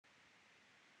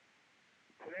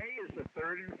Today is the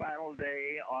third and final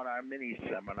day on our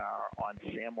mini-seminar on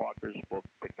Sam Walker's book,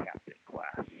 The Captain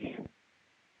Class.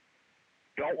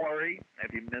 Don't worry,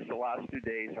 if you missed the last 2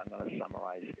 days, I'm going to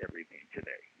summarize everything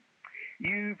today.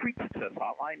 You've reached Success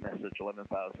Hotline, message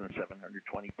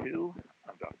 11,722.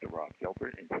 I'm Dr. Rob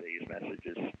Gilbert, and today's message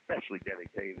is specially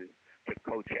dedicated to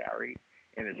Coach Harry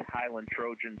and his Highland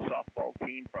Trojan softball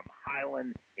team from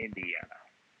Highland, Indiana.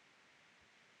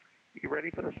 You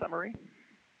ready for the summary?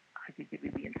 I can give you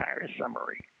the entire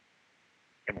summary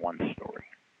in one story.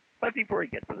 But before I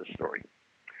get to the story,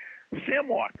 Sam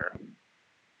Walker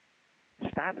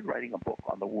started writing a book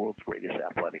on the world's greatest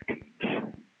athletic teams.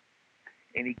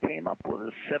 And he came up with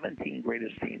the 17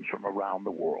 greatest teams from around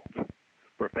the world.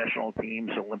 Professional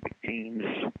teams, Olympic teams,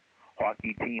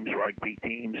 hockey teams, rugby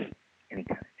teams, any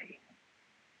kind of team.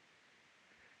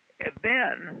 And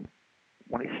then,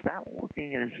 when he started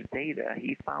looking at his data,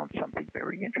 he found something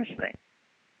very interesting.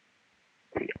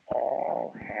 They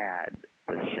all had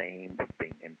the same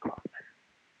thing in common.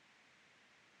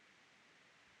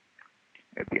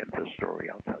 At the end of the story,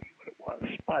 I'll tell you what it was.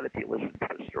 But if you listen to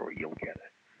the story, you'll get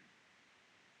it.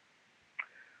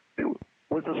 There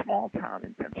was a small town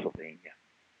in Pennsylvania,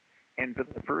 and for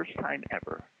the first time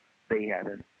ever, they had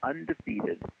an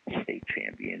undefeated state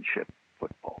championship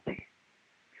football team.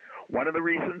 One of the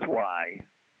reasons why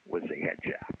was they had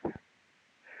Jack.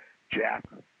 Jack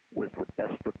was the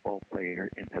best football player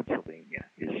in Pennsylvania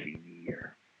his senior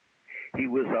year. He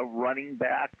was a running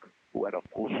back who had a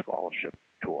full scholarship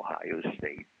to Ohio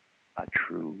State, a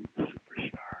true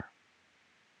superstar.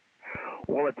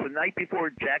 Well, it's the night before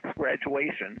Jack's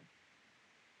graduation,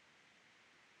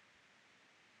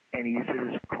 and he's at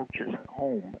his coach's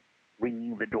home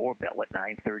ringing the doorbell at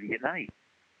 9:30 at night.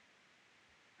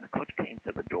 The coach came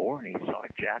to the door, and he saw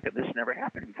Jack, and this never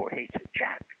happened before. He said,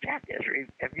 Jack, is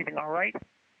everything all right?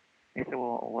 He said,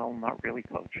 well, not really,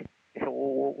 Coach. He said,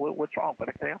 well, what's wrong? What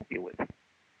can I help you with?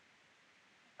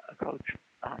 Coach,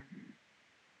 how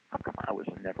come I was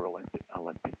never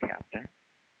Olympic captain?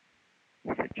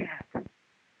 He said, Jack,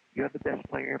 you're the best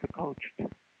player ever coached.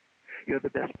 You're the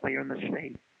best player in the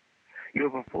state. You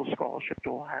have a full scholarship to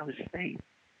Ohio State.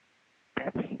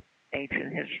 That's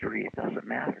ancient history. It doesn't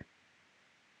matter.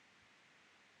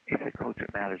 He said, Coach,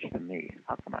 it matters to me.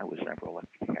 How come I was never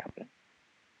elected captain?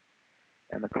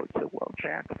 And the coach said, well,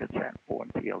 Jack, if it's that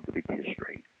important to you, I'll give it to you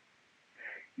straight.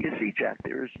 You see, Jack,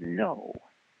 there is no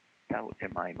doubt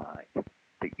in my mind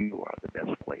that you are the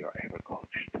best player I ever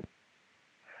coached.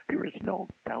 There is no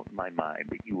doubt in my mind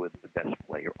that you were the best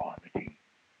player on the team.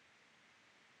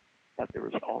 But there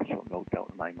is also no doubt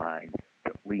in my mind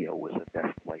that Leo was the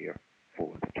best player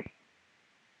for the team.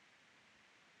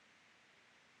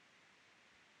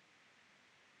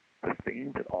 The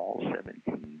thing that all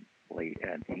 17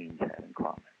 teams had in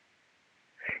common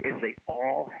is they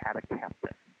all had a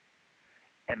captain.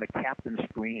 And the captain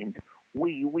screamed,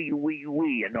 we,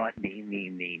 and not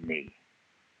me.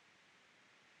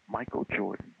 Michael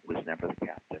Jordan was never the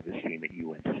captain of his team at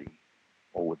UNC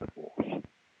or with the Bulls.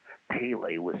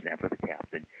 Pele was never the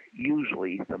captain.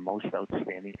 Usually the most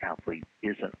outstanding athlete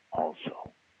isn't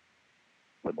also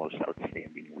the most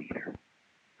outstanding leader.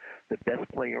 The best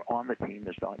player on the team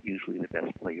is not usually the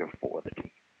best player for the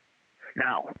team.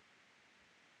 Now,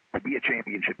 to be a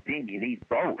championship team, you need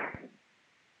both.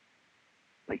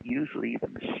 But usually the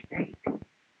mistake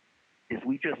is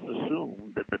we just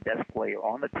assume that the best player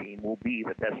on the team will be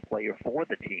the best player for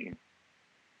the team,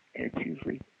 and it's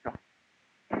usually not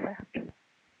a fact.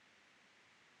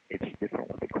 It's different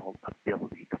what they call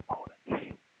ability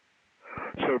components.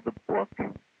 So the book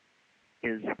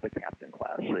is The Captain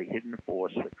Class, The Hidden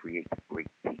Force That Creates Great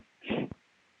Teams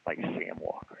by Sam Walker,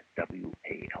 Walker.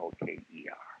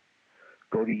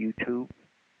 Go to YouTube,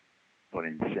 put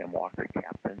in Sam Walker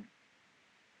Captain,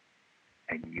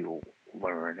 and you'll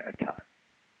learn a ton.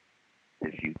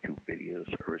 His YouTube videos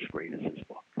are as great as his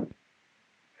book.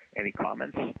 Any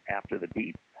comments after the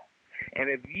beep? And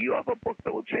if you have a book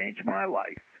that will change my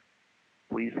life,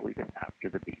 please leave it after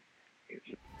the beep. Here's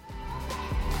it.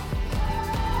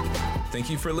 Thank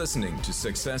you for listening to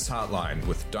Success Hotline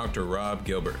with Dr. Rob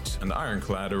Gilbert, an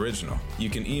Ironclad original. You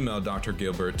can email Dr.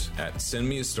 Gilbert at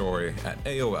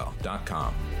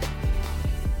sendmeastory@aol.com.